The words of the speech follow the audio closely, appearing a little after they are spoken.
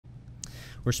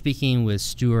We're speaking with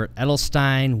Stewart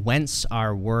Edelstein. Whence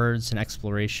Are Words? An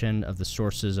Exploration of the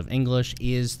Sources of English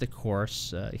is the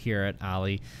course here at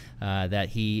OLLI that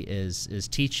he is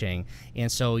teaching.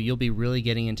 And so you'll be really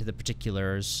getting into the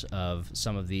particulars of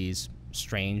some of these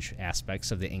strange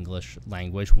aspects of the English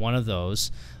language. One of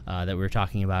those that we were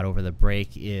talking about over the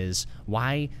break is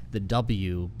why the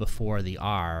W before the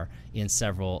R in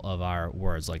several of our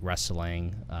words, like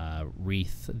wrestling,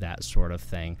 wreath, that sort of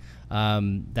thing.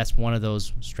 That's one of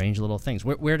those strange little things.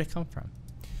 Where did it come from?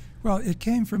 Well, it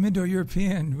came from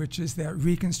Indo-European, which is that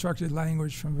reconstructed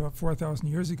language from about 4,000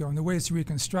 years ago. And the way it's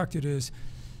reconstructed is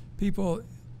people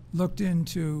looked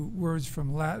into words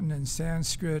from Latin and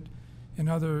Sanskrit and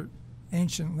other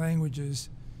ancient languages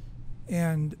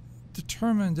and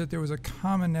determined that there was a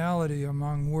commonality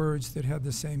among words that had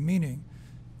the same meaning.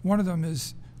 One of them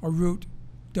is a root,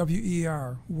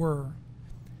 W-E-R, were.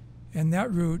 And that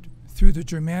root, through the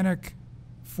Germanic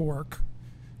fork,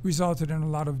 resulted in a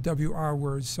lot of W-R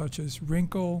words such as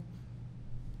wrinkle,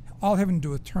 all having to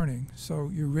do with turning. So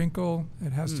your wrinkle,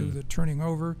 it has to do with the turning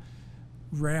over.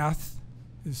 Wrath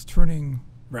is turning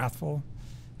wrathful.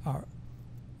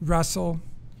 Wrestle,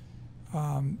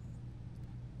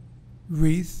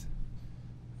 wreath,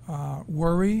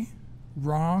 worry,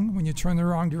 wrong. When you turn the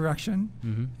wrong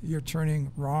direction, you're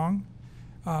turning wrong.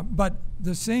 But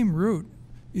the same root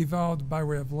evolved by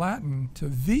way of Latin to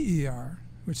V-E-R,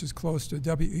 which is close to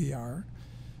W-E-R.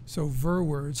 So ver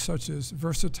words such as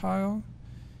versatile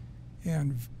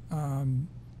and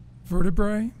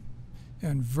vertebrae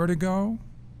and vertigo,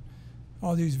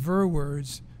 all these ver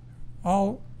words,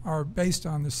 all are based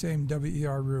on the same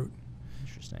W-E-R root.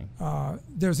 Interesting.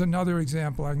 There's another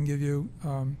example I can give you,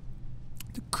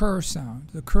 the cur sound.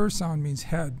 The cur sound means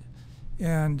head,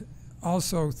 and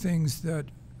also things that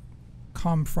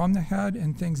come from the head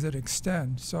and things that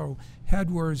extend. So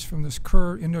head words from this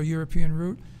cur Indo-European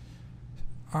root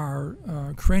are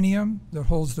cranium, that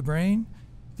holds the brain,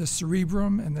 the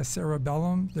cerebrum and the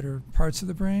cerebellum, that are parts of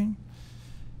the brain,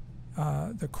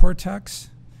 the cortex,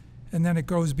 and then it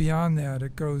goes beyond that.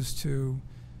 It goes to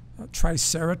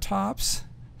Triceratops,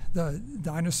 the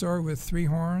dinosaur with 3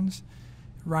 horns,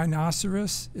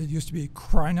 rhinoceros, it used to be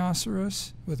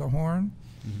crinoceros with a horn,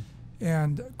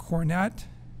 and cornet,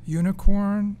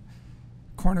 unicorn,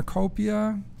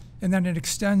 cornucopia, and then it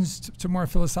extends to more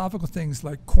philosophical things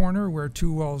like corner, where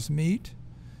 2 walls meet,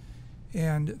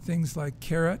 and things like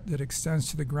carrot, that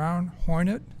extends to the ground,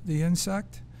 hornet, the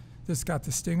insect that's got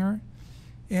the stinger,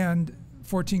 and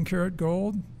 14 karat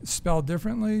gold, spelled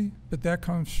differently, but that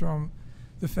comes from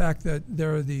the fact that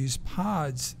there are these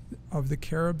pods of the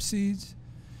carob seeds,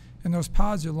 and those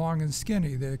pods are long and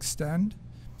skinny, they extend.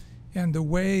 And the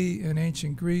way in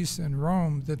ancient Greece and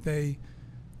Rome that they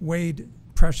weighed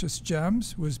precious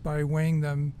gems was by weighing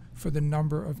them for the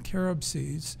number of carob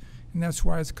seeds, and that's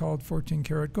why it's called 14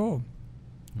 karat gold.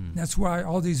 That's why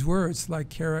all these words like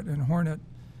carrot and hornet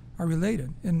are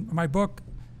related. In my book,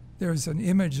 there's an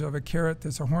image of a carrot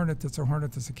that's a hornet, that's a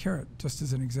hornet, that's a carrot, just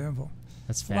as an example.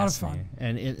 That's fascinating. A lot of fun.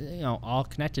 And it, all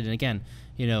connected. And again,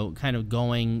 kind of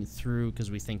going through,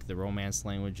 because we think the Romance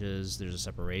languages, there's a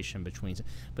separation between,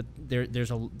 but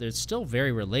there's still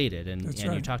very related. And That's and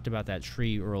right. You talked about that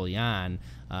tree early on,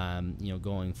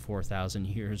 going 4,000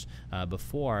 years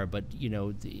before. But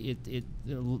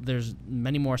there's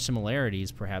many more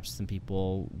similarities perhaps than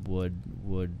people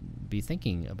would be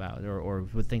thinking about or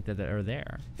would think that are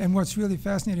there. And what's really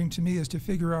fascinating to me is to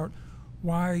figure out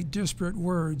why disparate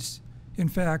words in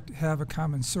fact have a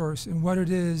common source and what it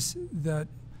is that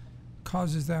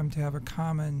causes them to have a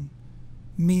common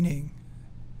meaning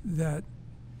that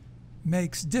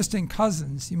makes distant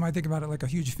cousins, you might think about it like a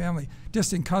huge family,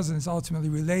 distant cousins ultimately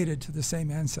related to the same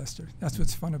ancestor. That's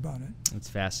what's fun about it. It's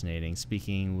fascinating.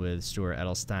 Speaking with Stewart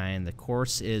Edelstein, the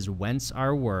course is Whence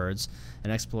Are Words?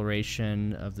 An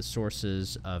Exploration of the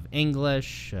Sources of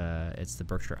English. It's the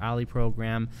Berkshire OLLI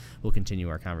program. We'll continue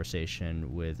our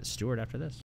conversation with Stewart after this.